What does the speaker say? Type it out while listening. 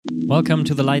Welcome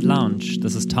to the Light Lounge.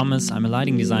 This is Thomas. I'm a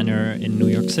lighting designer in New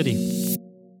York City.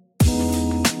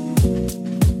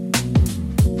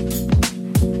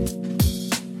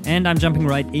 And I'm jumping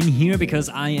right in here because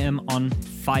I am on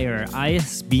fire. I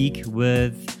speak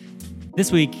with, this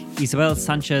week, Isabel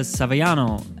Sanchez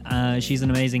Savellano. She's an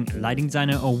amazing lighting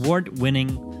designer,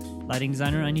 award-winning lighting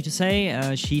designer, I need to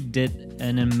say. She did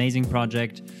an amazing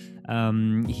project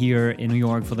here in New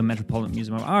York for the Metropolitan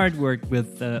Museum of Art, worked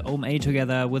with OMA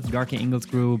together, with Garke Ingels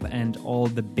Group, and all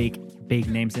the big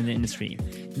names in the industry.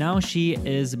 Now she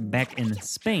is back in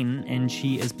Spain, and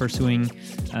she is pursuing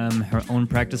her own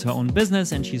practice, her own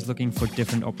business, and she's looking for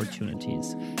different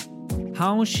opportunities.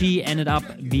 How she ended up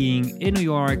being in New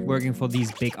York, working for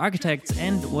these big architects,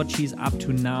 and what she's up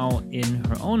to now in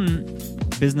her own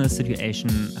business situation.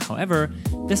 However,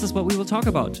 this is what we will talk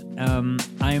about.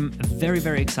 I'm very,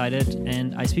 very excited,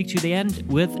 and I speak to you at the end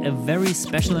with a very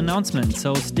special announcement.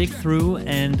 So stick through,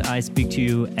 and I speak to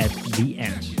you at the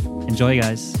end. Enjoy,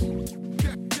 guys.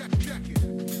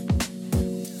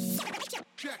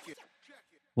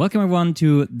 Welcome, everyone,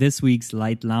 to this week's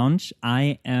Light Lounge.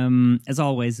 I am, as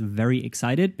always, very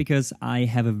excited because I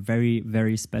have a very,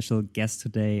 very special guest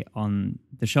today on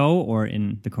the show or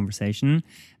in the conversation,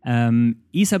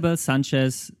 Isabel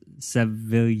Sanchez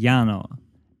Savellano.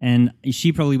 And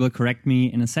she probably will correct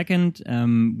me in a second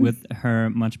with her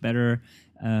much better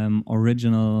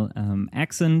original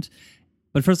accent.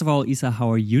 But first of all, Isa, how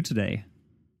are you today?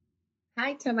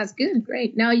 Hi, Thomas. Good,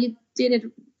 great. Now you did it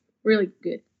really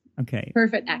good. Okay.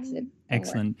 Perfect accent.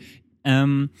 Excellent.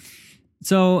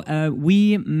 So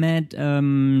we met,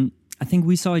 I think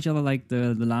we saw each other like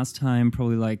the last time,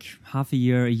 probably like a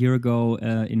year ago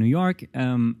in New York.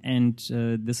 And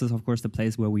this is, of course, the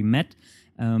place where we met.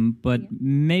 But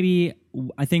maybe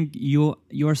I think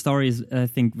your story is, I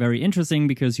think, very interesting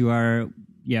because you are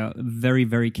a very,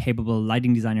 very capable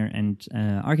lighting designer and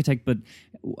architect. But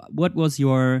what was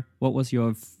your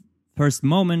first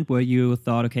moment where you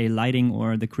thought, okay, lighting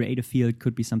or the creative field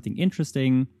could be something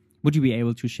interesting? Would you be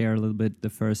able to share a little bit the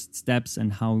first steps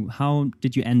and how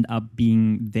did you end up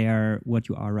being there, what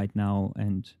you are right now,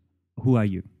 and who are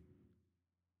you?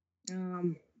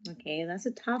 Okay, that's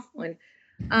a tough one.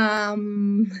 I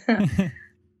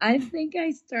think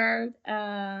I started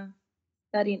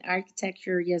studying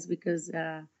architecture, because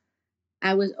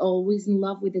I was always in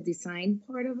love with the design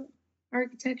part of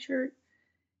architecture.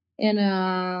 And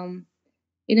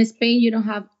in Spain, you don't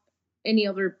have any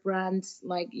other brands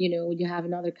like, you have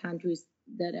in other countries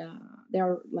that they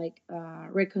are like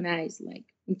recognized, like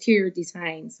interior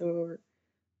designs or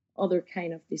other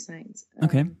kind of designs.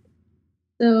 Okay.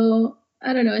 So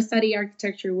I don't know. Study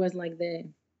architecture was like the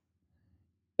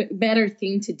better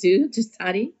thing to do to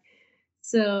study.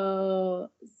 So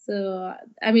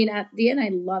I mean, at the end, I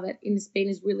love it. In Spain,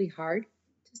 it's really hard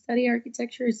to study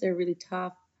architecture. It's a really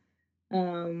tough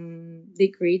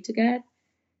degree to get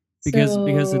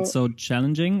because it's so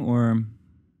challenging, or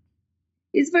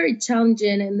it's very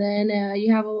challenging, and then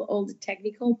you have all the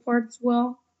technical part as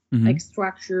well, like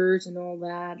structures and all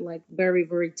that, like very,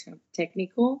 very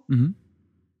technical.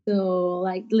 So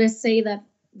like, let's say that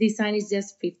design is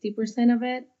just 50% of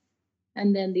it,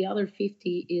 and then the other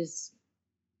 50 is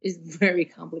very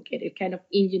complicated, kind of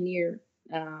engineer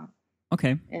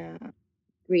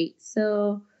degree.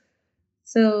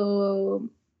 So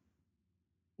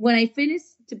when I finished,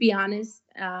 to be honest,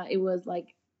 it was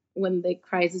like when the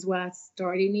crisis was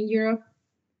starting in Europe.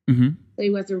 So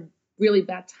it was a really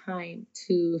bad time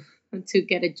to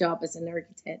get a job as an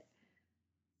architect.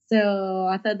 So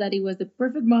I thought that it was the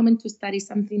perfect moment to study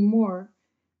something more.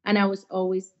 And I was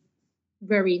always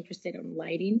very interested in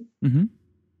lighting.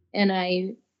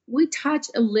 And we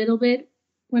touched a little bit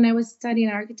when I was studying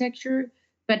architecture,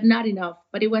 but not enough.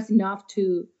 But it was enough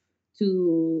to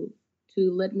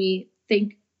let me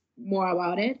think more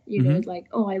about it. It's like,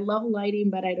 oh, I love lighting,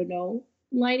 but I don't know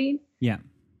lighting. Yeah.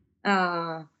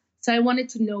 So I wanted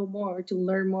to know more, to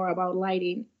learn more about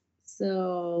lighting.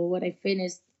 So when I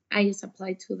finished, I just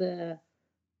applied to the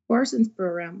Parsons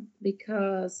program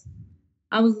because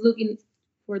I was looking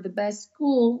for the best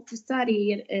school to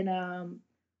study it, and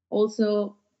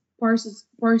also Parsons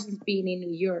being in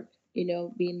New York,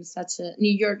 being such a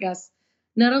New York as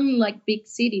not only like big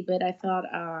city, but I thought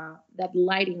that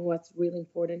lighting was really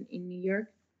important in New York.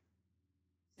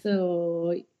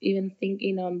 So even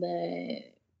thinking on the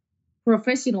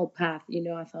professional path,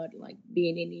 I thought like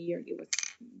being in New York, it was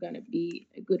gonna be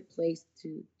a good place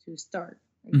to start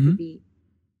and to be.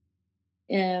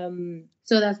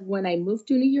 So that's when I moved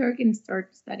to New York and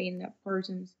started studying at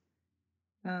Parsons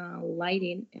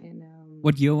lighting. And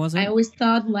what year was it? I always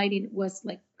thought lighting was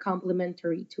like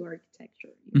complementary to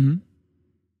architecture.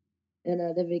 And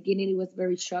at the beginning, it was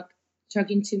very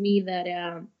shocking to me that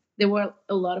there were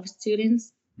a lot of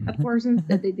students at Parsons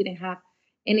that they didn't have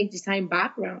any design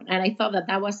background, and I thought that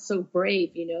that was so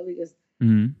brave, because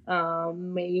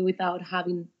maybe without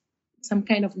having some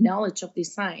kind of knowledge of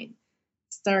design,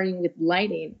 starting with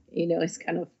lighting, it's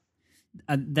kind of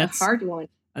a hard one.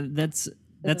 That's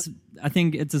I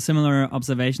think it's a similar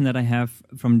observation that I have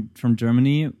from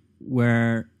Germany,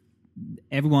 where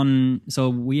everyone, so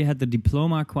we had the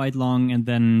diploma quite long, and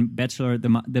then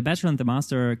the bachelor and the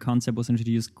master concept was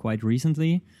introduced quite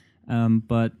recently,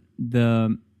 but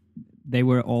they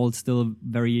were all still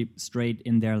very straight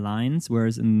in their lines,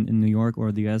 whereas in New York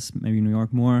or the US, maybe New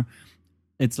York more,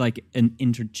 it's like an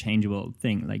interchangeable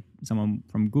thing. Like someone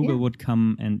from Google would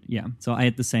come, and so I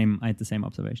had the same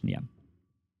observation.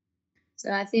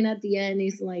 So I think at the end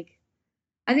it's like,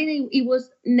 I think it was,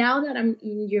 now that I'm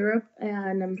in Europe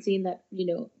and I'm seeing that,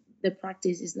 the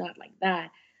practice is not like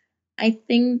that. I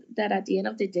think that at the end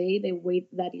of the day, the way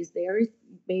that is there is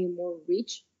way more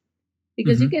rich,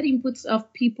 because you get inputs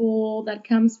of people that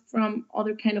comes from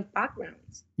other kind of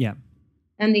backgrounds. Yeah.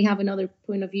 And they have another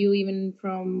point of view, even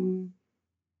from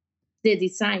the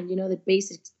design, the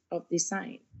basics of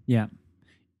design. Yeah.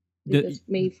 Because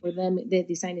maybe for them, the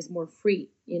design is more free,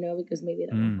 because maybe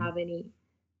they don't have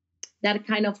that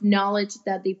kind of knowledge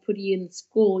that they put you in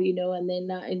school, and then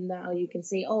now you can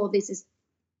say, oh, this is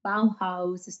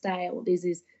Bauhaus style, this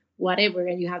is whatever,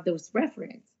 and you have those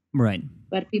reference. Right.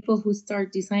 But people who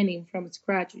start designing from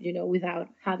scratch, without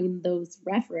having those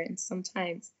reference,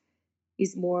 sometimes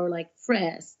is more like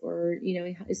fresh, or,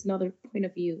 it's another point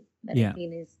of view that I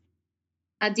think is,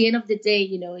 at the end of the day,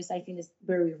 I think it's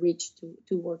very rich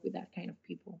to work with that kind of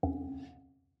people.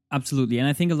 Absolutely. And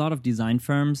I think a lot of design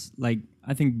firms, like,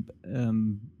 I think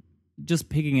just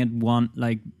picking at one,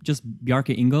 like just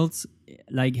Bjarke Ingels,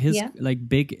 like his like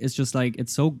big is just like,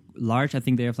 it's so large. I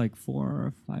think they have like 400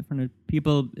 or 500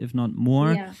 people, if not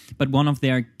more. Yeah. But one of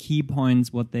their key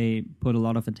points, what they put a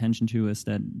lot of attention to, is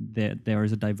that there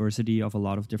is a diversity of a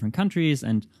lot of different countries,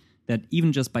 and that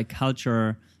even just by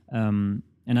culture, and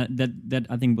that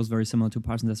I think was very similar to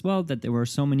Parsons as well, that there were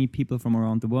so many people from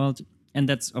around the world. And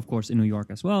that's, of course, in New York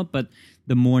as well. But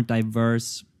the more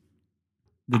diverse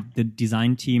the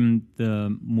design team,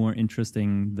 the more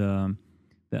interesting the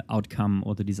outcome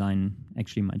or the design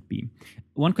actually might be.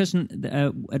 One question,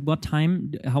 at what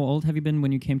time, how old have you been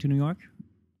when you came to New York?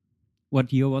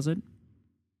 What year was it?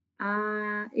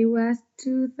 It was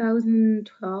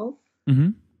 2012. Mm-hmm.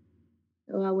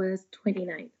 So I was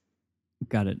 29.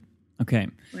 Got it. Okay.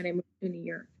 When I moved to New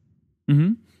York.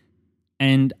 Mm-hmm.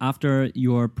 And after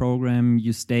your program,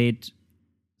 you stayed,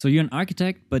 so you're an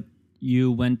architect, but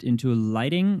you went into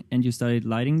lighting and you studied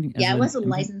lighting? I was a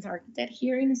licensed architect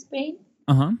here in Spain.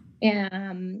 Uh-huh.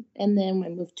 And then I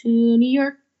moved to New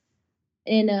York.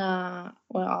 And,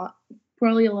 well,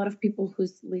 probably a lot of people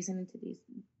who's listening to this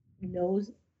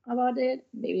knows about it.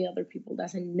 Maybe other people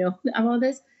doesn't know about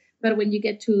this. But when you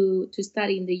get to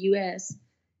study in the U.S.,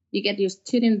 you get your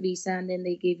student visa, and then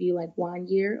they give you like 1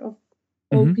 year of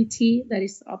OPT, that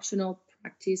is optional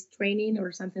practice training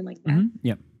or something like that.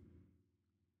 Yeah.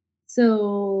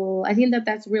 So I think that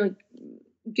that's really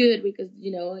good, because,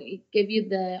 it gave you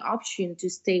the option to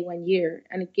stay 1 year,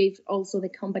 and it gave also the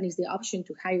companies the option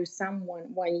to hire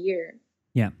someone 1 year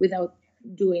without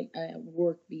doing a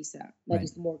work visa that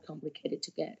is more complicated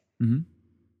to get. Mm-hmm.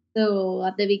 So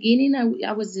at the beginning,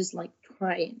 I was just like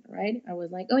trying, right? I was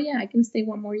like, oh yeah, I can stay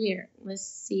 1 more year. Let's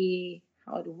see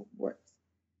how it works.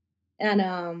 And,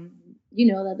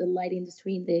 that the light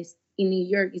industry in New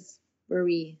York is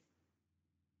very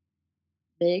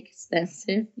big,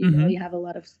 expensive. You have a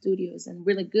lot of studios, and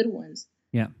really good ones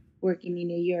working in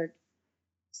New York.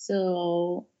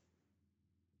 So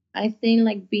I think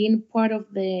like being part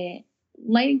of the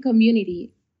lighting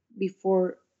community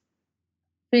before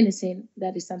finishing,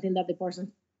 that is something that the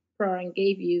Parsons program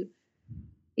gave you,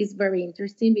 is very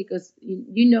interesting, because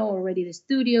you know already the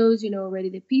studios, already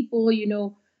the people,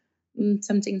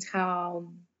 sometimes how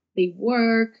they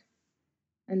work,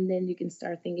 and then you can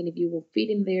start thinking if you will fit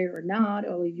in there or not,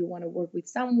 or if you want to work with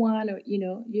someone, or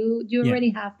you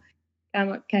already have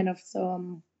kind of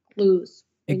some clues.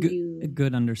 A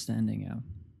good understanding,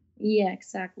 Yeah,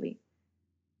 exactly.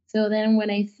 So then when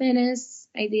I finished,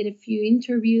 I did a few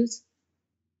interviews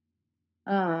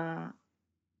to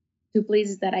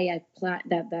places that I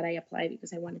applied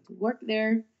because I wanted to work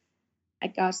there. I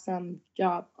got some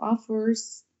job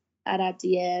offers, and at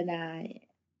the end, I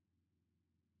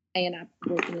ended up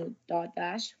working with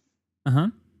DoorDash.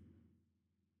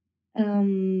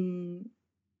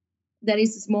 That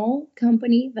is a small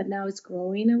company, but now it's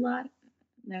growing a lot.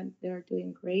 that they're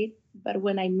doing great. But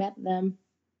when I met them,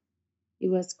 it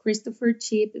was Christopher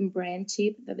Chip and Brian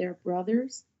Chip, that they're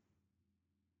brothers.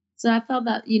 So I thought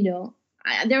that,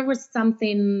 there was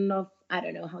something of, I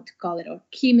don't know how to call it, or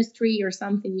chemistry or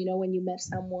something, when you met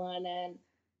someone and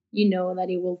you know that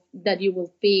you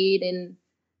will fit. And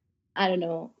I don't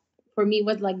know, for me it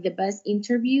was like the best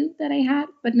interview that I had,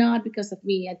 but not because of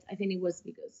me. I think it was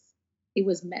because it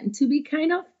was meant to be,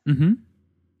 kind of. Mm-hmm.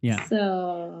 Yeah.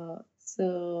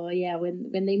 So yeah,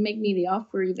 when they make me the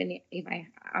offer, even if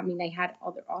I mean, I had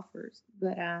other offers,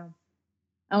 but I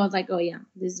was like, oh yeah,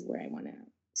 this is where I want to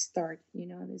start.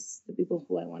 This is the people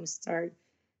who I want to start,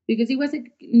 because it was a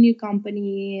new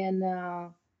company, and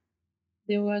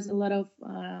there was a lot of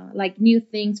like new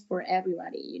things for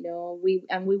everybody. We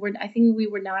were, I think we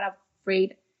were not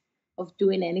afraid of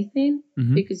doing anything,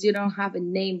 Mm-hmm. because you don't have a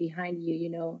name behind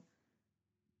you.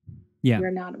 Yeah.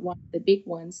 You're not one of the big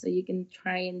ones, so you can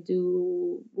try and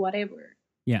do whatever.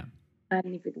 Yeah.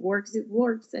 And if it works, it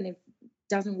works, and if it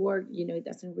doesn't work, it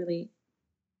doesn't really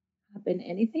happen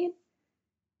anything.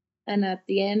 And at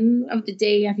the end of the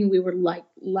day, I think we were like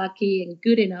lucky and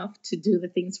good enough to do the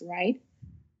things right,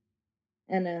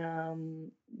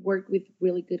 and work with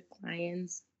really good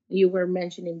clients. You were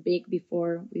mentioning Big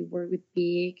before. We work with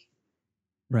Big.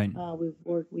 Right. We've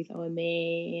worked with OMA,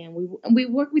 and we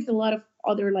work with a lot of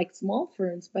other like small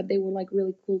firms, but they were like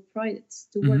really cool projects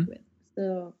to work with.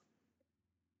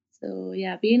 So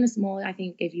yeah, being small, I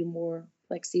think, gave you more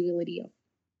flexibility of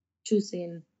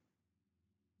choosing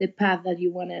the path that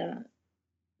you want to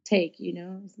take.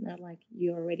 It's not like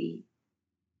you already.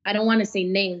 I don't want to say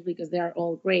names because they are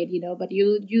all great, but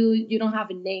you don't have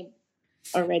a name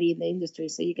already in the industry,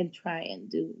 so you can try and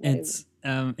do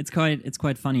whatever. It's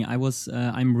quite funny.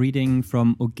 I'm reading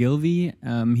from Ogilvy.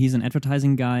 He's an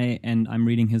advertising guy, and I'm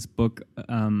reading his book,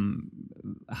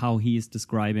 how he is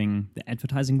describing the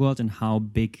advertising world and how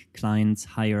big clients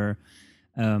hire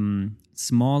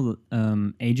small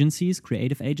agencies,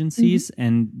 creative agencies,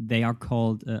 and they are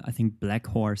called, I think, Black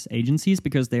Horse agencies,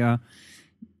 because they are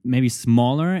maybe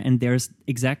smaller, and there's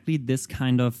exactly this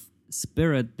kind of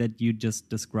spirit that you just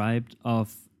described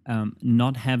of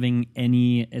not having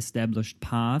any established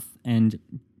path and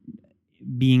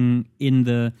being in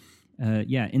the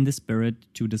spirit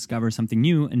to discover something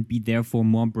new and be therefore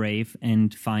more brave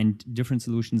and find different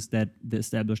solutions that the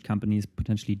established companies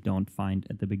potentially don't find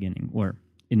at the beginning or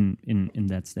in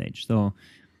that stage. So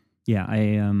yeah,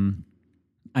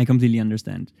 I completely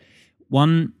understand.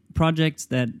 One project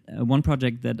that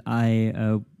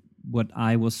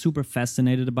I was super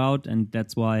fascinated about, and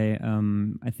that's why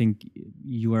I think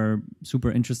you are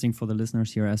super interesting for the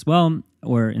listeners here as well,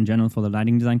 or in general for the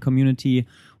lighting design community,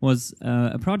 was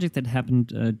a project that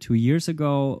happened 2 years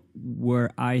ago,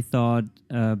 where I thought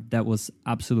that was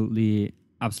absolutely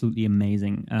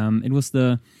amazing. It was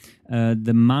the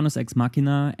Manus Ex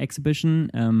Machina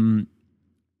exhibition.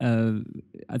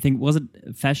 I think, was it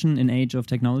Fashion in Age of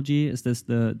Technology? Is this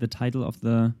the title of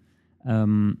the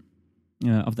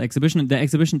exhibition? The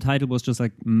exhibition title was just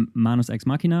like Manus Ex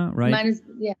Machina, right?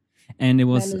 Yeah. And it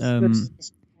was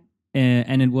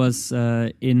and it was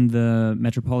in the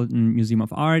Metropolitan Museum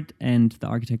of Art, and the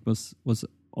architect was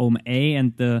OMA,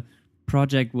 and the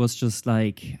project was just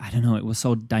like, I don't know, it was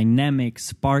so dynamic,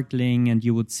 sparkling, and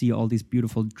you would see all these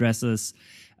beautiful dresses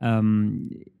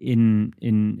in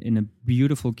a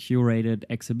beautiful curated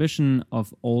exhibition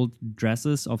of old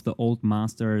dresses of the old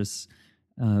masters,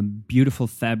 beautiful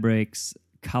fabrics,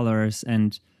 colors,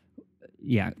 and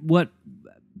yeah,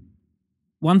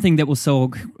 one thing that was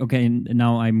so okay.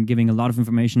 Now I'm giving a lot of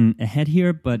information ahead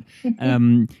here, but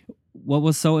what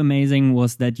was so amazing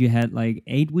was that you had like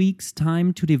 8 weeks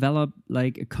time to develop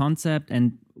like a concept,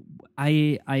 and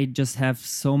I just have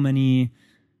so many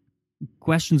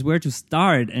questions where to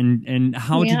start and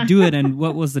how to do it, and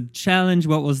what was the challenge,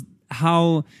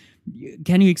 how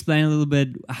can you explain a little bit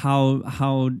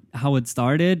how it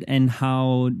started and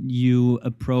how you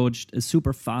approached a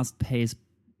super fast paced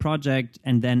project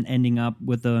and then ending up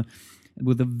with a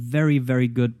very, very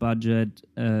good budget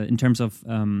in terms of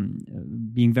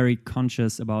being very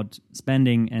conscious about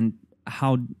spending, and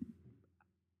how,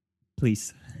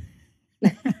 please.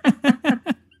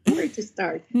 Where to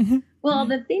start? Well,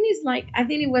 the thing is, like, I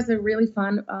think it was a really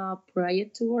fun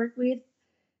project to work with,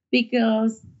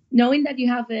 because knowing that you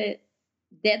have a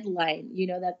deadline,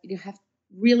 that you have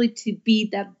really to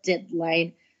beat that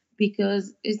deadline,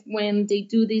 because it's when they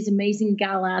do this amazing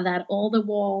gala that all the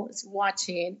wall is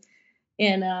watching,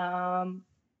 and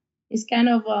it's kind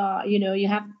of you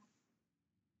have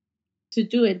to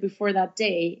do it before that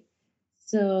day.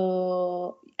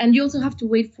 So, and you also have to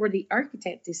wait for the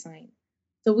architect design.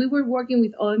 So we were working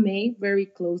with OMA very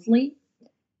closely,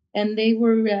 and they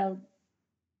were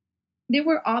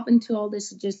open to all the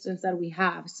suggestions that we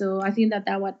have. So I think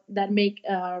that make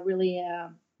really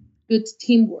good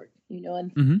teamwork,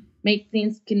 and make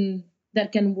things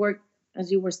that can work,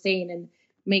 as you were saying, and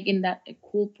making that a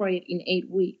cool project in 8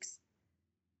 weeks.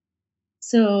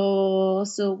 So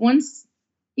once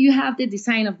you have the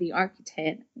design of the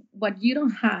architect, what you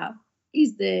don't have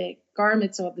is the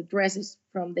garments or the dresses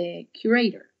from the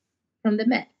curator, from the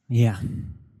Met. Yeah.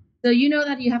 So you know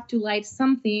that you have to light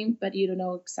something, but you don't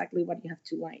know exactly what you have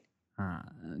to light.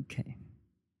 Okay.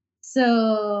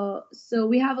 So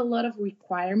we have a lot of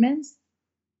requirements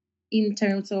in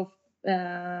terms of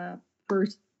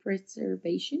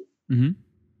preservation. Mm-hmm.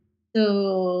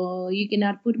 So you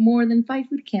cannot put more than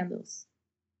 5 wood candles.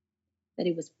 That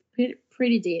it was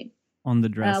pretty deep. On the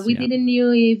dress, we didn't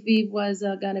know if it was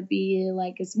gonna be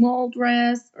like a small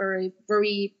dress or a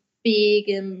very big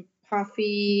and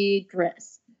puffy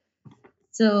dress.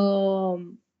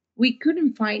 So we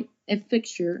couldn't find a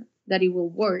fixture that it will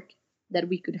work that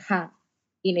we could have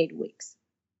in 8 weeks.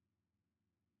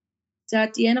 So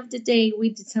at the end of the day, we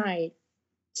decided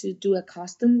to do a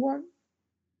custom one.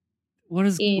 What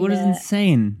is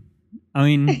insane? I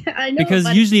mean, I know,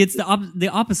 because usually it's the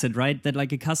opposite, right? That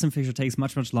like a custom fixture takes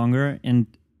much longer, and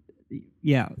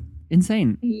yeah,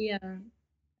 insane. Yeah.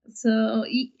 So,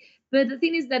 but the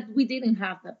thing is that we didn't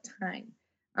have that time,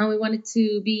 and we wanted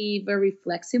to be very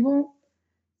flexible.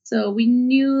 So we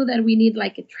knew that we need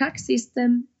like a track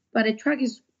system, but it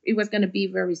was going to be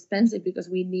very expensive because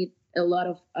we need a lot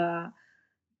of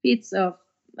bits of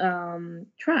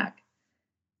track.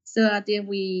 So at the end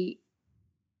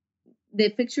the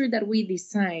fixture that we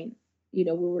designed, we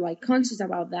were like conscious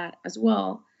about that as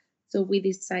well. So we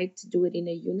decided to do it in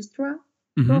a Unistrut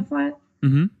profile.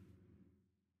 Mm-hmm.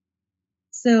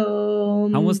 So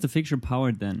how was the fixture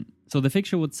powered then? So the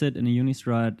fixture would sit in a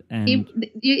Unistrut, and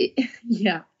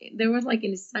there was like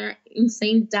an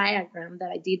insane diagram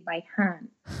that I did by hand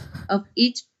of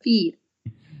each feet,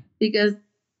 because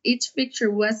each fixture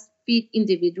was fit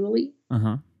individually.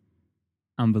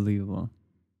 Unbelievable.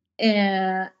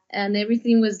 And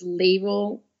everything was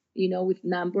labeled, with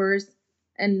numbers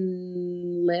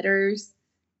and letters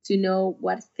to know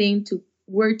where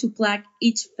to plug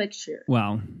each fixture.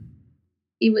 Wow.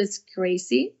 It was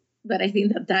crazy, but I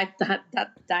think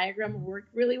that diagram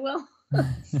worked really well.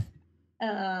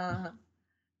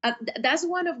 That's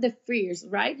one of the fears,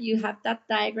 right? You have that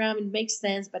diagram, it makes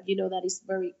sense, but that is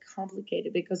very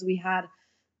complicated because we had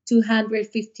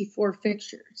 254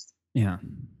 fixtures. Yeah.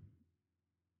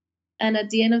 And at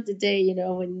the end of the day,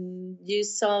 when you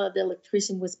saw that the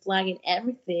electrician was plugging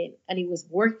everything and it was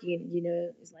working,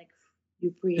 it's like you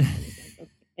breathe. It's like,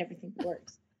 okay, everything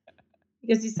works.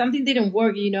 Because if something didn't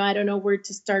work, I don't know where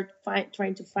to start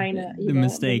trying to find the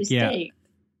mistake. Yeah.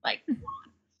 Like,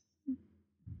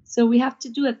 so we have to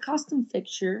do a custom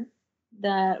fixture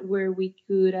where we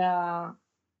could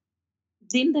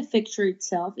dim the fixture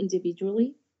itself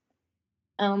individually,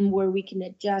 where we can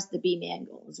adjust the beam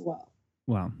angle as well.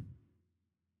 Wow.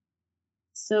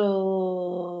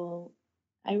 So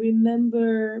I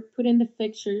remember putting the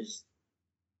fixtures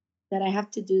that I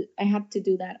had to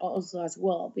do that also as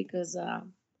well, because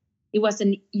it was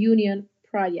a union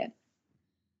project.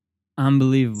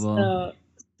 Unbelievable.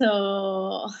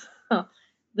 So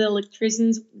the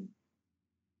electricians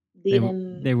they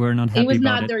were not happy. It was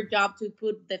not their job to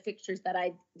put the fixtures that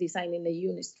I designed in the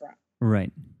Unistrut.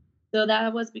 Right. So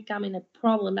that was becoming a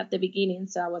problem at the beginning.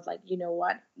 So I was like, you know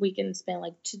what? We can spend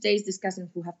like 2 days discussing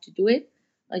who have to do it.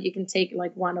 Like you can take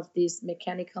like one of these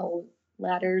mechanical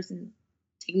ladders and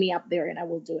take me up there and I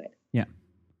will do it. Yeah.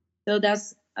 So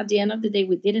that's at the end of the day,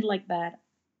 we did it like that.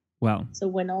 Wow. So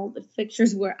when all the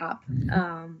fixtures were up,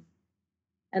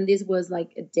 and this was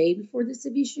like a day before the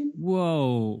exhibition.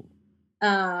 Whoa.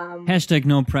 Hashtag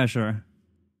no pressure.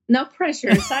 No pressure,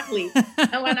 exactly.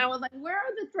 And when I was like, where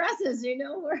are the dresses?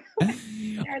 Where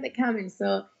are they coming?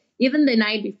 So even the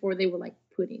night before, they were like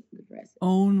putting the dresses.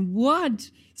 Oh, what?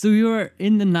 So you were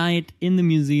in the night in the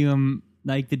museum,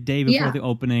 like the day before the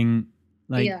opening.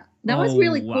 Like, yeah, that was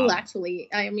really cool, actually.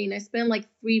 I mean, I spent like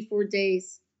 3-4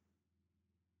 days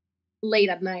late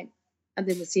at night at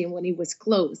the museum when it was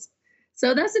closed.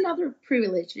 So that's another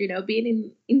privilege,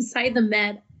 being inside the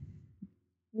Met,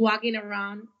 walking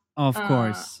around. Of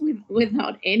course.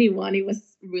 Without anyone. It was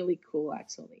really cool,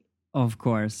 actually. Of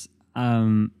course.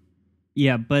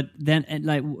 Yeah, but then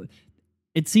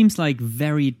it seems like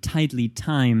very tightly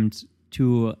timed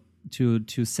to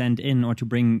send in or to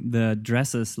bring the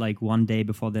dresses like one day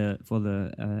before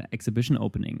the exhibition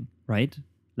opening, right?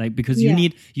 Like because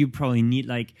you probably need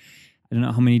like I don't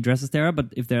know how many dresses there are, but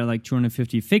if there are like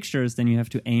 250 fixtures, then you have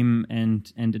to aim and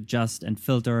adjust and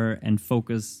filter and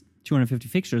focus 250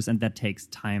 fixtures, and that takes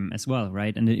time as well,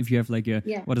 right? And if you have like a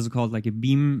what is it called, like a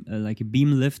beam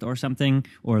lift or something,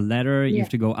 or a ladder, you have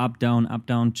to go up,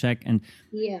 down, check. And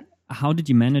how did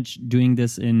you manage doing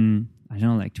this in, I don't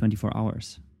know, like 24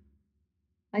 hours?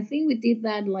 I think we did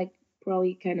that like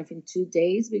probably kind of in 2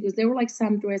 days, because there were like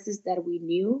some dresses that we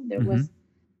knew. There was,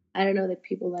 I don't know, the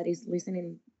people that is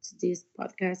listening to this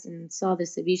podcast and saw the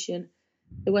exhibition,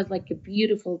 there was like a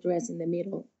beautiful dress in the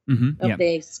middle of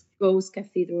the Ghost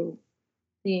Cathedral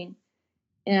thing.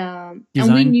 And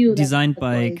we knew designed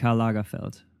by Karl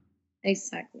Lagerfeld.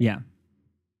 Exactly. Yeah.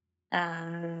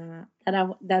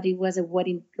 That it was a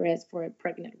wedding dress for a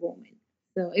pregnant woman.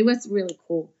 So it was really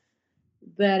cool.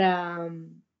 But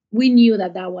we knew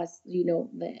that was,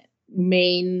 the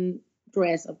main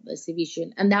dress of the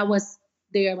exhibition. And that was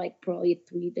there like probably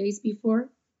 3 days before.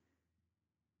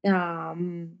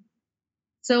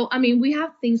 So, I mean, we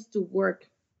have dresses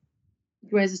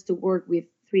to work with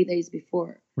 3 days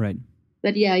before. Right.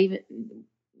 But yeah, even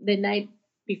the night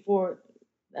before,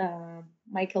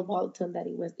 Michael Bolton,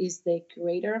 is the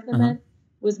curator of the Met,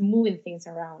 was moving things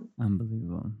around.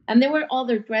 Unbelievable. And there were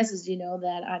other dresses,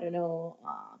 that, I don't know,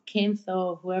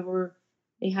 Kentho, whoever,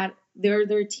 they had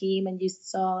their team, and you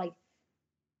saw like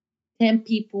 10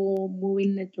 people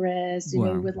moving the dress,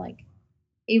 with like,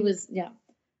 it was,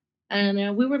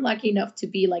 And we were lucky enough to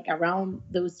be like around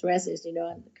those dresses, and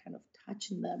kind of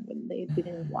touching them when they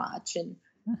didn't watch, and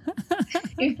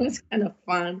it was kind of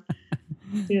fun.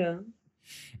 Yeah.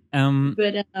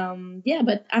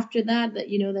 But after that,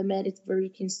 the Met is very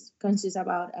conscious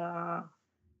about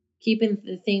keeping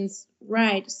the things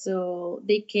right. So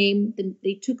they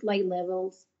took light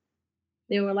levels.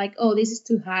 They were like, "Oh, this is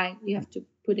too high. You have to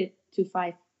put it to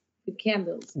 5 with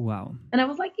candles." Wow. And I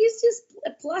was like, it's just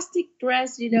a plastic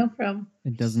dress, from.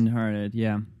 It doesn't hurt it,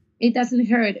 yeah. It doesn't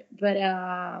hurt, but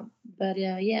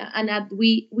yeah. And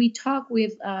we talked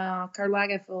with Karl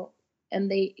Lagerfeld,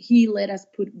 and he let us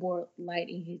put more light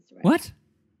in his dress.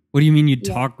 What do you mean you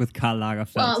talk with Karl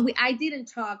Lagerfeld? Well, I didn't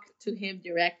talk to him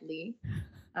directly,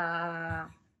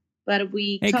 but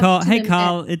we. Hey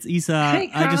Karl, it's Isa. Hey,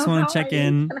 Karl, I just want to check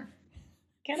in.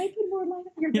 Can I put more light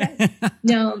on your dress?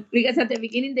 No, because at the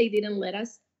beginning they didn't let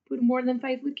us put more than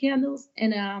 5 wood candles,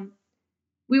 and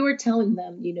we were telling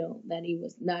them, that it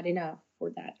was not enough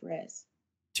for that dress.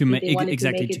 To make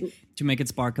it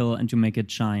sparkle and to make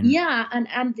it shine. Yeah, and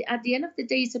at the end of the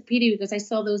day, it's a pity, because I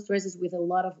saw those dresses with a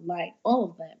lot of light, all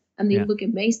of them, and they look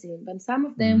amazing. But some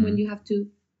of them, when you have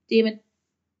to dim it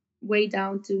way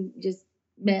down to just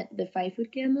the 5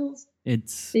 wood candles,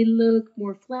 they look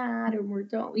more flat or more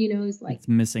dull. It's like it's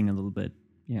missing a little bit.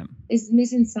 Yeah, it's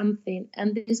missing something.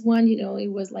 And this one,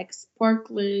 it was like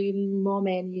sparkling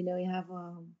moment. You have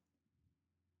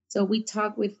So we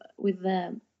talked with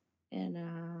them,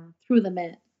 and through the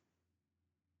Met,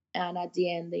 and at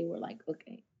the end they were like,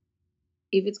 okay,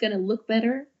 if it's gonna look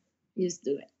better, just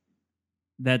do it.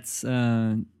 That's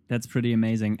pretty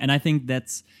amazing, and I think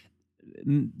that's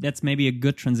maybe a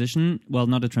good transition. Well,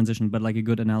 not a transition, but like a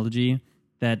good analogy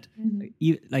that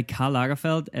like Karl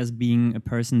Lagerfeld, as being a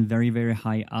person very, very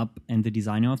high up, and the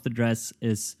designer of the dress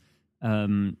is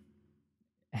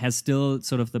has still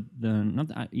sort of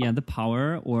the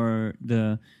power or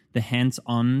the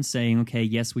hands-on saying, okay,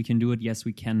 yes, we can do it, yes,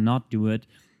 we cannot do it.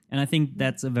 And I think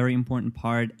that's a very important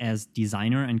part as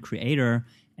designer and creator,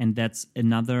 and that's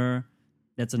another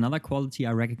quality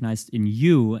I recognized in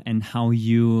you and how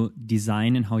you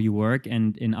design and how you work,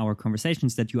 and in our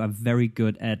conversations, that you are very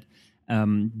good at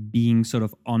being sort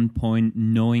of on point,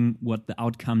 knowing what the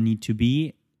outcome need to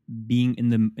be, being in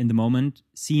the moment,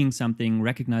 seeing something,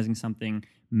 recognizing something,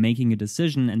 making a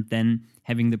decision, and then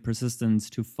having the persistence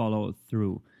to follow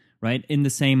through. Right? In the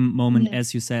same moment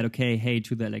as you said, okay, hey,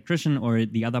 to the electrician or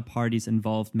the other parties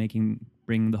involved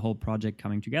bring the whole project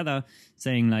coming together,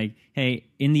 saying like, hey,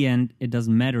 in the end, it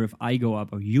doesn't matter if I go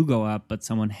up or you go up, but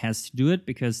someone has to do it,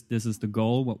 because this is the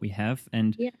goal, what we have,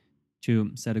 and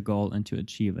to set a goal and to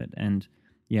achieve it. And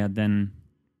then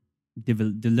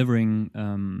delivering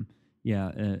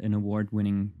an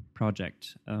award-winning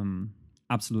project.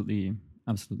 Absolutely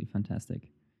fantastic.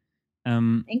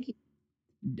 Thank you.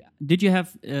 Did you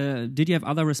have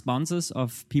other responses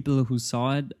of people who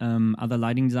saw it, other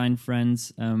lighting design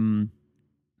friends?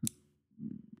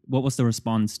 What was the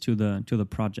response to the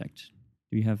project?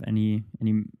 Do you have any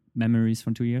memories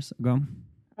from 2 years ago?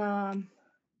 I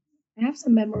have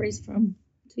some memories from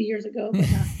 2 years ago, but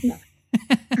not.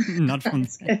 Not from.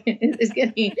 It's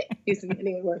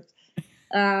getting worse.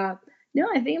 No,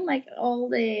 I think like all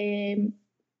the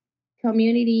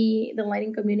community, the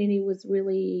lighting community was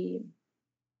really,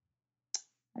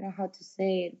 I don't know how to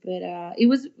say it, but it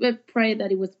was a pride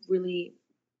that it was really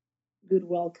good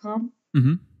welcome.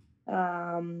 Mm-hmm.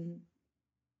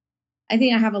 I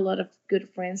think I have a lot of good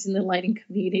friends in the lighting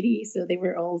community, so they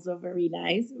were also very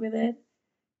nice with it.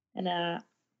 And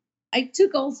I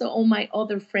took also all my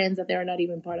other friends that they are not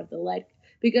even part of the light,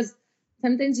 because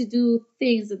sometimes you do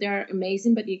things that they are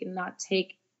amazing, but you cannot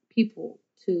take people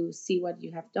to see what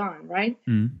you have done, right?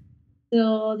 Mm.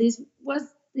 So this was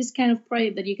this kind of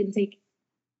project that you can take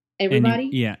everybody,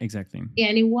 yeah, exactly,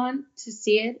 anyone to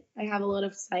see it. I have a lot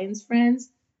of science friends,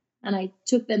 and I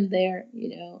took them there,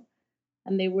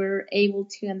 and they were able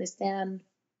to understand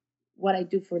what I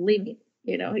do for a living,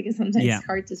 because sometimes it's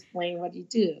hard to explain what you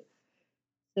do.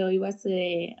 So it was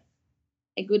a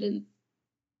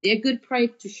good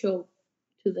pride to show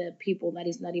to the people that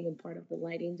is not even part of the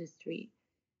light industry.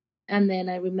 And then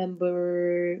I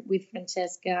remember with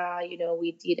Francesca,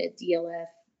 we did a DLF.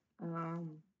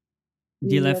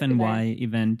 DLF-NY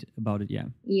event about it, yeah.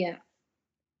 Yeah.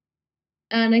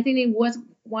 And I think it was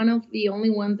one of the only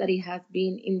ones that it has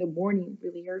been in the morning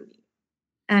really early.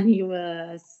 And he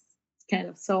was kind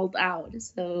of sold out.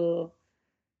 So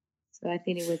I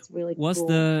think it was really cool.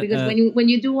 Because when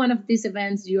you do one of these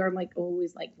events, you are like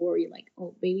always like worried, like,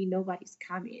 oh, maybe nobody's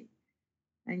coming.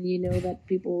 And you know that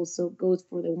people also goes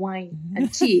for the wine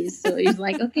and cheese. So it's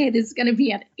like, okay, this is gonna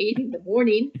be at 8 in the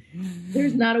morning.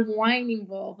 There's not a wine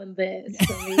involved in this,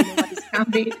 so maybe nobody's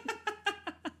coming.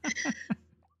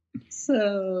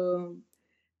 So,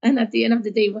 and at the end of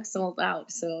the day, it was sold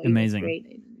out. So amazing. It was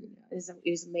great.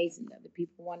 It was amazing that the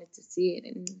people wanted to see it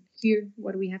and hear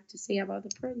what we have to say about the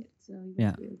project. So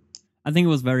yeah, good. I think it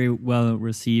was very well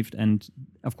received, and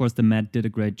of course, the Met did a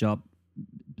great job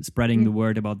spreading the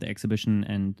word about the exhibition,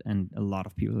 and a lot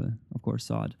of people, of course,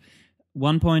 saw it.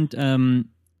 One point,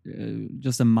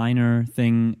 just a minor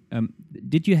thing.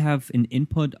 Did you have an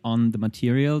input on the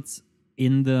materials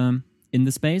in the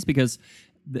space? Because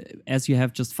as you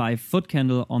have just 5 foot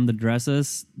candle on the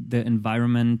dresses, the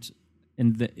environment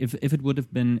if it would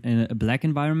have been in a black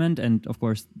environment, and of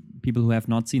course people who have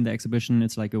not seen the exhibition,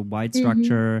 it's like a white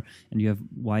structure, and you have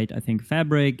white, I think,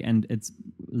 fabric, and it's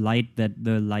light that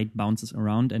the light bounces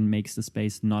around and makes the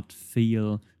space not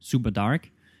feel super dark.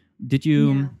 Did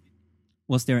you?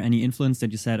 Was there any influence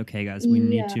that you said, okay, guys, we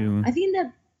need to? I think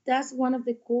that's one of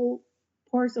the cool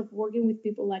parts of working with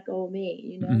people like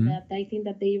OMA. That I think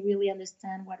that they really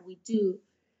understand what we do,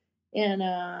 and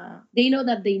they know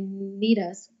that they need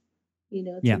us.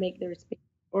 To make their space,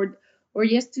 or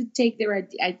just to take their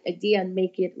idea and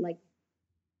make it like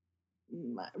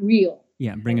real.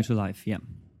 Yeah, bring it to life. Yeah.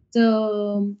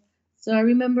 So I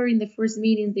remember in the first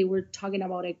meeting they were talking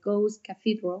about a ghost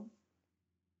cathedral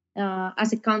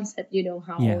as a concept.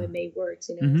 How OMA works.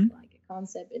 It's like a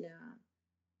concept,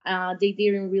 and they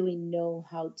didn't really know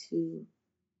how to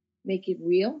make it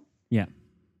real. Yeah.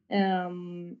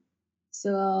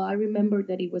 So I remember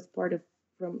that it was part of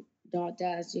from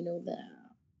Dotdash,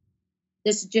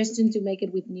 the suggestion to make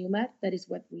it with NuMat. That is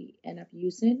what we end up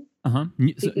using.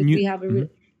 Because we have a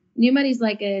NuMat is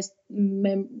like a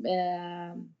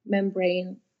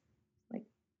membrane. Like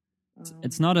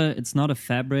it's not a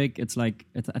fabric. It's like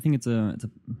I think it's a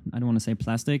I don't want to say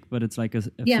plastic, but it's like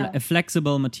a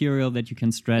flexible material that you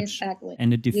can stretch,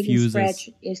 and it diffuses. You can stretch,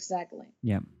 exactly.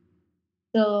 Yeah.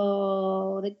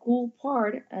 So the cool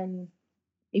part, and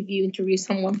if you interview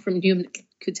someone from NuMat,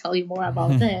 could tell you more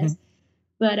about this.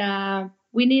 But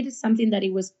we needed something that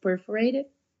it was perforated,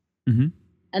 and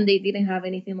they didn't have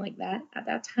anything like that at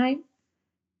that time.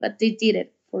 But they did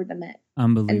it for the Met.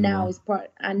 Unbelievable.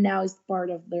 And now it's part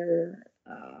of their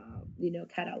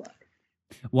catalog.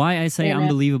 Why I say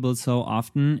unbelievable so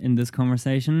often in this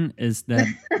conversation is that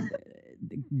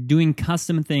doing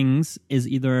custom things is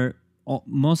either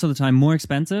most of the time more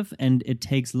expensive, and it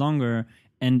takes longer,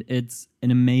 and it's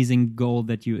an amazing goal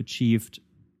that you achieved.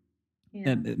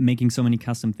 Making so many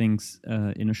custom things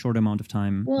in a short amount of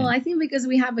time. Well, I think because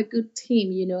we have a good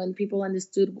team, and people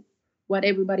understood what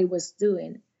everybody was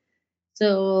doing.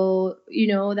 So,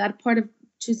 that part of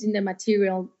choosing the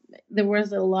material, there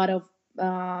was a lot of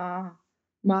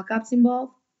mock-ups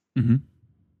involved.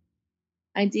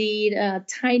 I did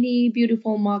tiny,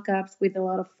 beautiful mock-ups with a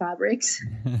lot of fabrics.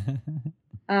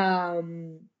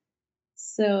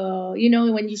 So,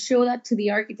 when you show that to the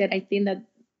architect, I think that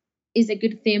is a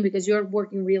good thing, because you're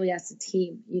working really as a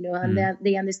team, and that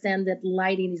they understand that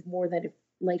lighting is more than a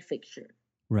light fixture.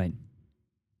 Right.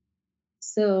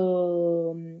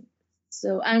 So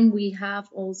and we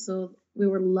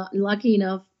were lucky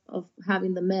enough of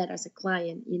having the Met as a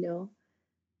client,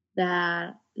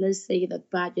 that let's say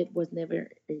that budget was never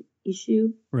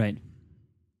issue. Right.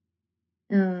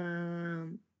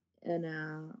 And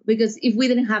because if we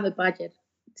didn't have a budget,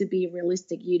 to be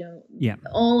realistic, Yeah.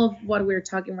 all of what we're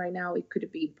talking right now, it could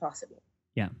be impossible.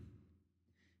 Yeah.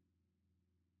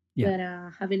 But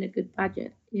having a good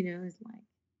budget, is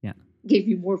like gave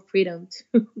you more freedom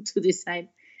to decide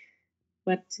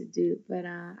what to do. But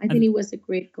I think it was a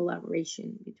great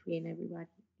collaboration between everybody.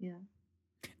 Yeah.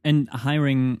 And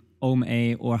hiring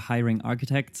OMA or hiring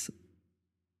architects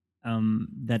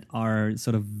that are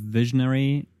sort of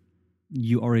visionary,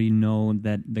 you already know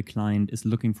that the client is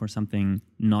looking for something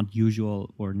not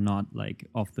usual or not like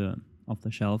off the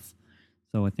shelf.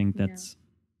 So I think that's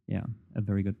a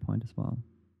very good point as well.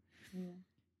 Yeah.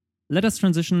 Let us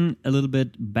transition a little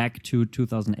bit back to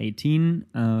 2018.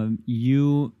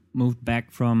 You moved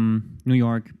back from New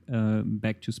York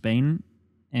back to Spain.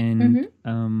 And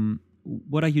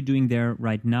what are you doing there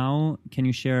right now? Can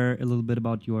you share a little bit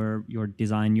about your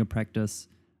design, your practice,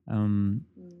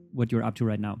 what you're up to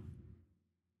right now?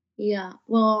 Yeah,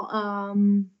 well,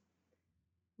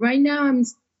 right now I'm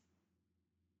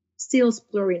still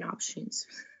exploring options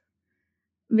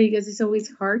because it's always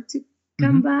hard to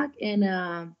come back,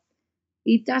 and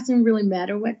it doesn't really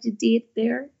matter what you did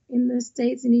there in the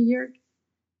States, in New York.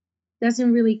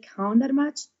 Doesn't really count that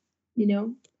much,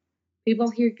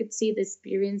 People here could see the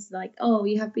experience like, oh,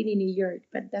 you have been in New York,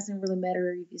 but it doesn't really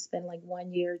matter if you spend like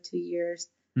 1 year, 2 years,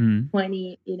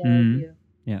 20,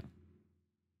 Yeah.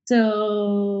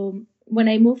 So when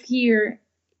I moved here,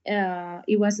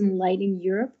 it was in Lighting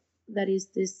Europe. That is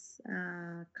this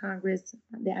Congress,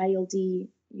 the ILD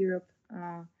Europe.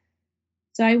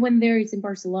 So I went there. It's in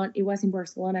Barcelona. It was in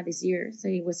Barcelona this year, so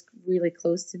it was really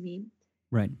close to me.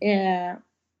 Right.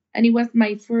 And it was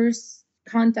my first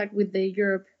contact with the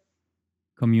Europe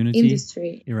community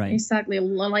industry. Right. Exactly,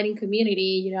 lighting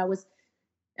community.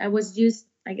 I was just,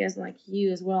 I guess, like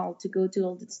you as well, to go to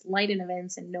all these lighting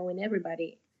events and knowing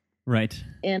everybody. Right.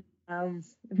 And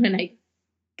when I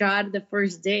got the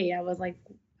first day, I was like,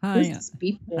 "Hi, who's these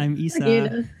people? I'm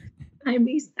Isa. I'm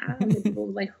Isa." And the people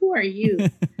were like, "Who are you?"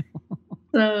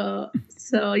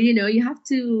 So you have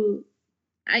to.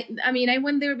 I mean, I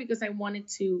went there because I wanted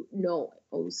to know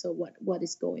also what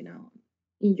is going on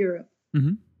in Europe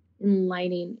in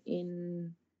lighting.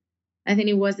 I think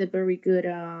it was a very good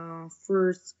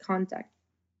first contact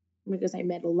because I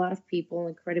met a lot of people,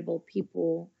 incredible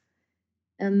people.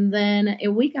 And then a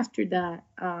week after that,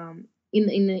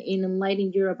 in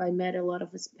Lighting Europe, I met a lot of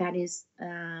Spanish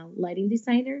lighting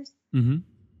designers.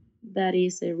 That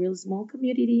is a real small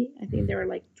community. I think there are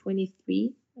like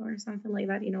 23 or something like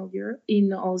that in all Europe,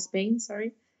 in all Spain.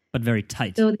 Sorry, but very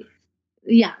tight. So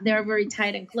yeah, they are very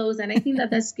tight and close, and I think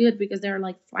that's good because they're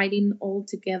like fighting all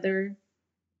together.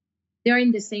 They're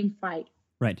in the same fight,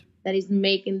 right? That is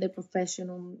making the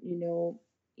professional,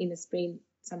 in Spain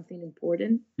something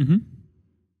important.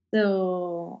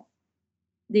 So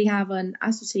they have an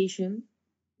association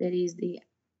that is the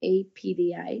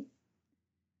APDI,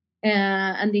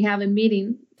 and they have a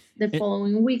meeting the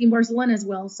following week in Barcelona as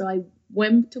well. So I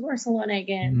went to Barcelona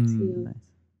again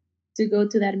to go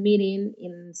to that meeting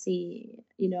and see,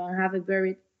 have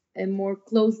a more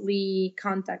closely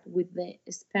contact with the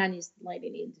Spanish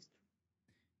lighting industry.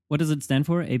 What does it stand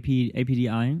for?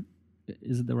 APDI?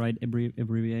 Is it the right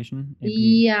abbreviation?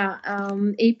 Yeah,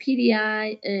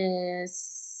 APDI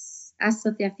is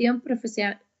Asociación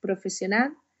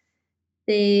Profesional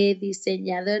de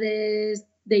Diseñadores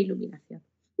de Iluminación.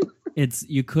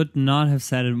 You could not have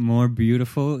said it more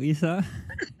beautiful, Isa.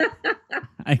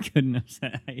 I couldn't have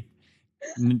said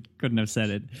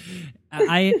it.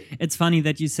 It's funny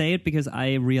that you say it because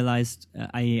I realized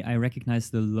I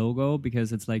recognized the logo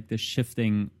because it's like the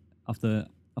shifting of the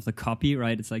copy,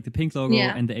 right? It's like the pink logo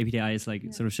and the APDI is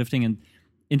like sort of shifting, and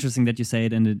interesting that you say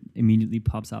it and it immediately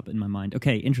pops up in my mind.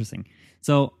 Okay, interesting.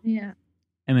 So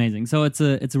amazing. So it's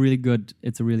a really good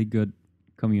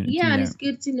community. Yeah, and it's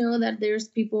good to know that there's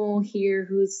people here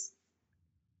who's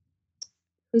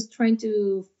trying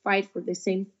to fight for the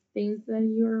same things that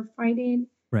you're fighting,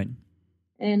 right?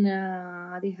 And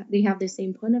they have the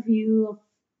same point of view of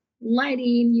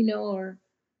lighting, or.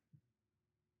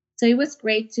 So it was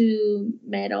great to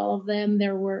meet all of them. They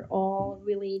were all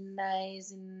really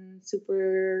nice and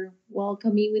super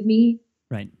welcoming with me.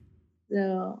 Right.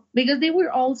 So because they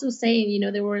were also saying,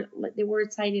 they were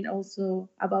excited also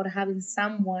about having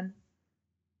someone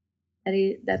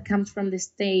that comes from the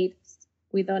States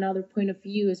with another point of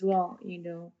view as well,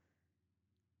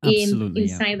 Absolutely,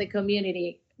 inside the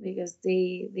community because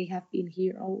they have been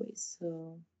here always.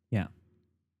 So yeah.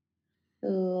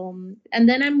 So And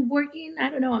then I'm working, I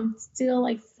don't know, I'm still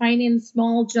like finding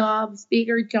small jobs,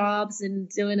 bigger jobs, and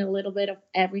doing a little bit of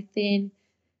everything,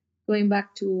 going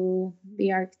back to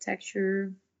the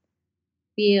architecture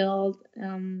field.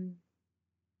 I'm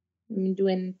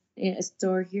doing a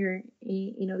store here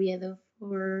in Oviedo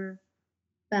for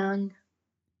Bang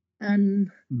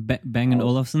and Bang and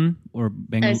Olufsen, or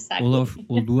Bang exactly.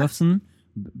 Olufsen.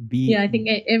 I think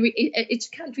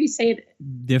each country say it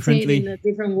differently, in a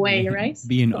different way, right?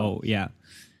 B and O, yeah.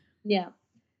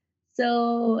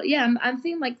 So I'm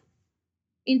thinking like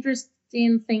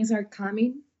interesting things are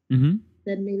coming.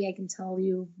 That maybe I can tell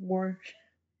you more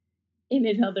in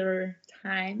another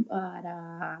time. But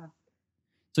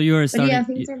so you're starting.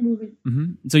 Things are moving.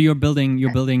 So you're building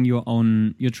your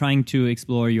own. You're trying to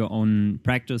explore your own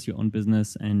practice, your own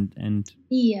business, and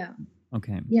yeah.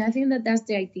 Okay. Yeah, I think that's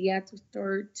the idea, to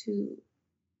start to,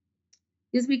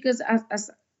 just because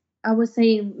as I was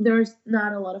saying, there's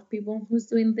not a lot of people who's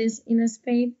doing this in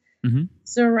Spain.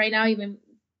 So right now, even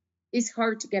it's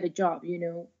hard to get a job,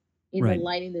 in the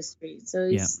light industry. So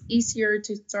it's easier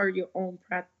to start your own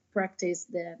practice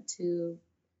than to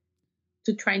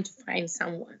trying to find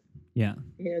someone. Yeah.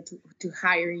 To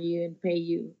hire you and pay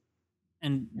you.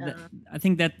 And I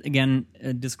think that again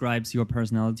describes your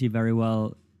personality very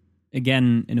well.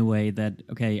 Again, in a way that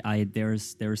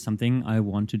there's something I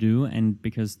want to do, and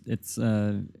because it's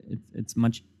of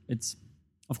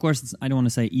course I don't want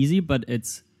to say easy, but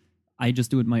I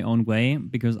just do it my own way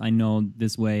because I know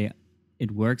this way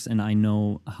it works, and I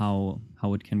know how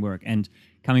it can work. And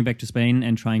coming back to Spain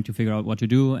and trying to figure out what to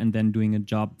do, and then doing a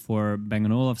job for Bang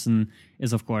 & Olufsen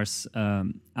is of course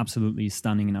absolutely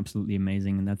stunning and absolutely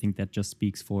amazing. And I think that just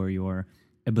speaks for your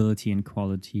ability and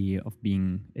quality of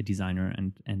being a designer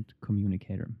and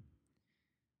communicator.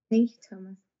 Thank you,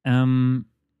 Thomas.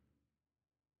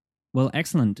 Well,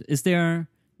 excellent. Is there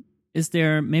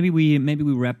maybe we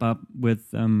wrap up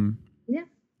with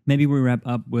maybe we wrap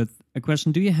up with a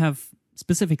question. Do you have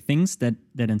specific things that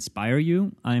inspire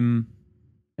you?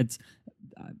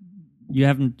 You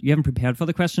haven't prepared for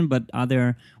the question, but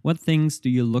what things do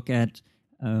you look at?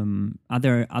 Are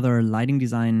there other lighting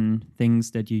design things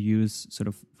that you use sort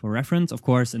of for reference, of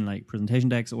course, in like presentation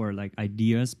decks or like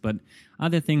ideas, but are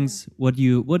there things,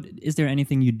 is there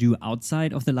anything you do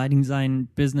outside of the lighting design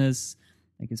business?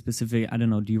 Like a specific, I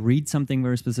don't know, do you read something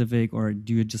very specific, or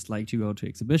do you just like to go to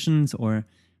exhibitions, or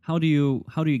how do you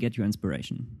get your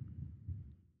inspiration?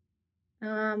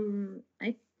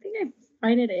 I think I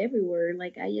find it everywhere.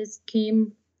 Like I've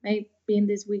been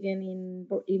this weekend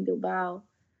in Bilbao.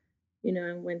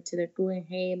 I went to the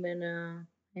Guggenheim, and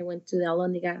I went to the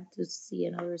Alhóndiga to see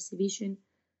another exhibition.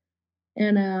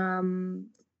 And I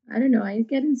don't know, I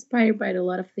get inspired by a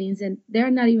lot of things, and they're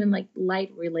not even like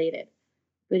light related.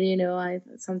 But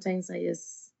sometimes I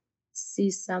just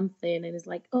see something, and it's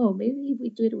like, oh, maybe if we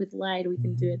do it with light, we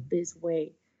can do it this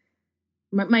way.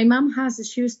 My mom has a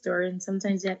shoe store, and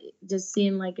sometimes just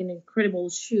seeing like an incredible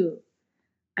shoe,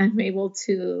 I'm able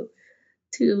to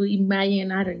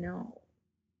imagine, I don't know,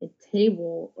 a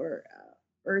table or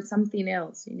something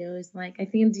else. It's like, I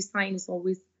think design is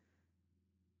always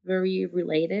very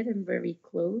related and very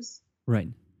close. Right.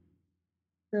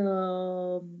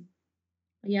 So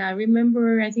I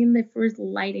remember, I think the first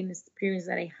lighting experience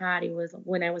that I had, it was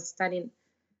when I was studying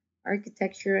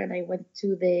architecture, and I went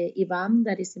to the IBAM,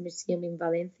 that is a museum in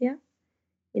Valencia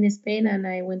in Spain, and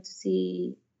I went to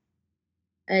see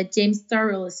a James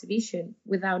Turrell exhibition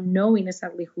without knowing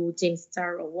exactly who James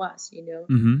Turrell was.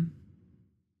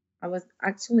 I was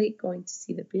actually going to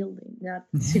see the building, not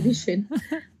the exhibition.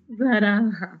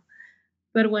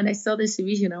 But when I saw the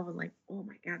exhibition, I was like, oh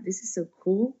my God, this is so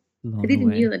cool. I didn't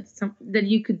know that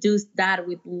you could do that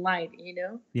with light,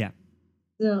 Yeah.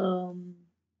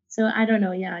 So I don't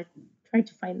know. Yeah, I try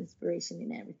to find inspiration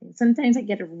in everything. Sometimes I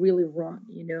get it really wrong,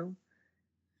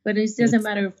 but it's just a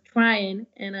matter of trying,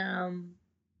 and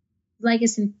like a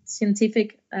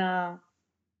scientific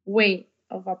way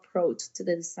of approach to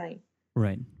the design.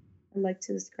 Right. I like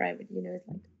to describe it. It's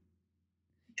like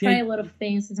try a lot of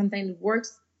things, and sometimes it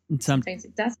works, sometimes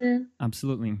it doesn't.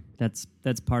 Absolutely, that's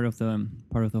part of the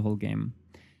whole game.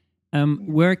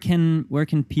 Where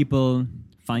can people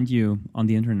find you on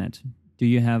the internet? Do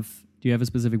you have a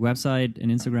specific website, an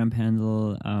Instagram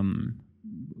handle?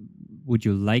 Would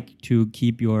you like to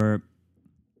keep your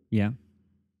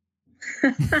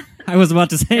I was about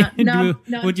to say,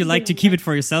 would you like to keep it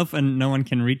for yourself and no one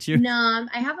can reach you? No,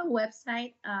 I have a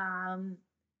website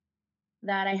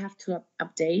that I have to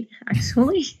update,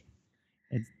 actually.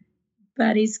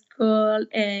 But it's called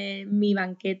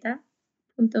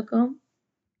mibanqueta.com.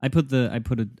 I put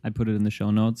it in the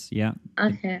show notes. Yeah.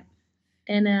 Okay.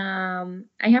 and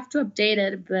I have to update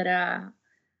it, but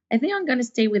I think I'm gonna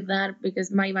stay with that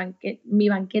because mi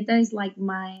banqueta is like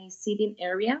my seating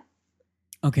area.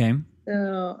 Okay.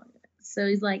 So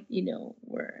it's like,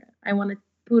 where I want to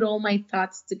put all my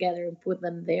thoughts together and put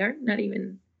them there. Not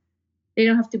even, they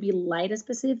don't have to be light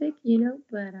specific,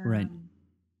 but right.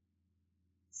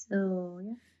 So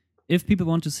yeah. If people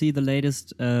want to see the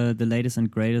latest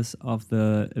and greatest of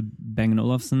the Bang &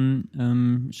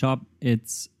 Olufsen shop,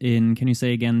 it's in. Can you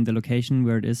say again the location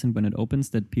where it is and when it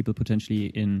opens, that people potentially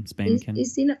in Spain can?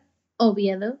 It's in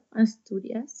Oviedo,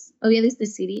 Asturias. Oviedo is the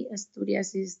city.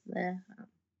 Asturias is the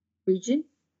region.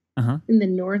 In the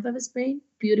north of Spain.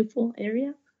 Beautiful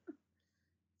area.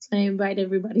 So I invite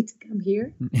everybody to come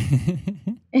here.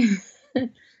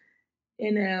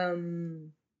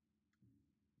 And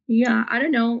yeah, I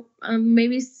don't know.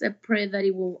 Maybe it's a prayer that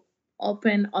it will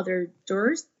open other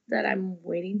doors that I'm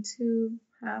waiting to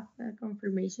have a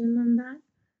confirmation on that.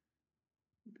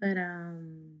 But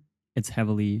it's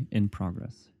heavily in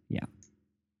progress. Yeah.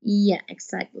 Yeah,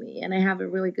 exactly. And I have a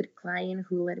really good client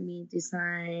who let me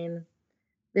design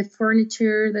the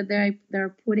furniture that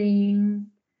they're putting.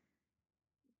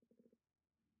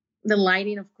 The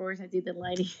lighting, of course, I did the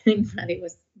lighting, but it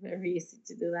was very easy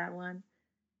to do that one.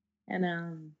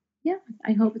 And yeah,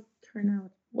 I hope it turned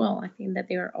out well. I think that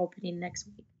they are opening next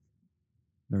week.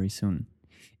 Very soon.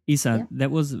 Isa, that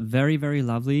was very, very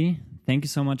lovely. Thank you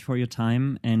so much for your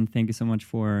time, and thank you so much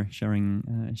for sharing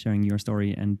your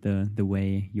story and the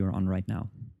way you're on right now.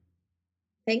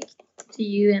 Thank you to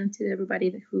you and to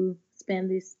everybody who spent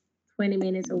these 20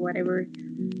 minutes or whatever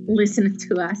listening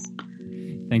to us.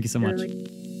 Thank you so much.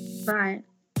 Bye.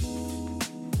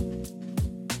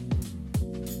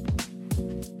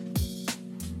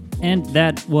 And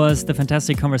that was the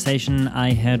fantastic conversation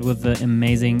I had with the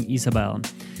amazing Isabel.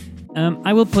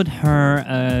 I will put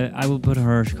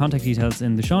her contact details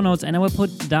in the show notes, and I will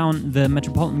put down the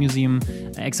Metropolitan Museum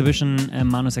exhibition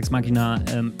Manus Ex Machina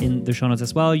in the show notes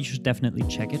as well. You should definitely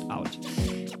check it out.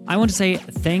 I want to say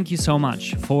thank you so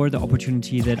much for the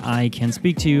opportunity that I can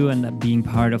speak to you and being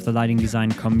part of the lighting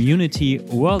design community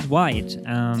worldwide.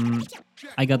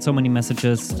 I got so many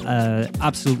messages,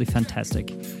 absolutely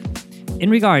fantastic. In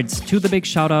regards to the big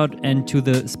shout out and to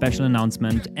the special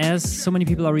announcement, as so many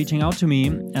people are reaching out to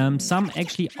me, some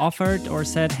actually offered or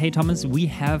said, hey Thomas, we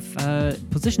have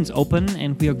positions open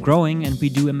and we are growing and we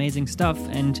do amazing stuff,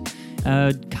 and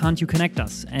can't you connect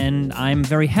us? And I'm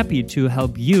very happy to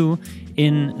help you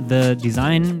in the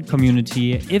design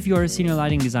community. If you're a senior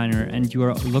lighting designer and you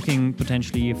are looking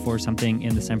potentially for something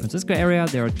in the San Francisco area,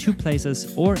 there are 2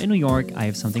 places, or in New York, I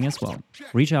have something as well.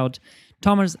 Reach out,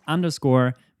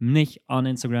 Thomas_Mnich on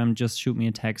Instagram. Just shoot me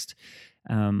a text.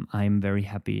 I'm very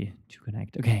happy to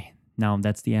connect. Okay, now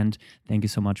that's the end. Thank you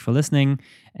so much for listening,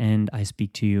 and I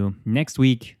speak to you next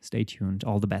week. Stay tuned.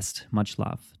 All the best. Much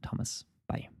love, Thomas.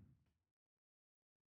 Bye.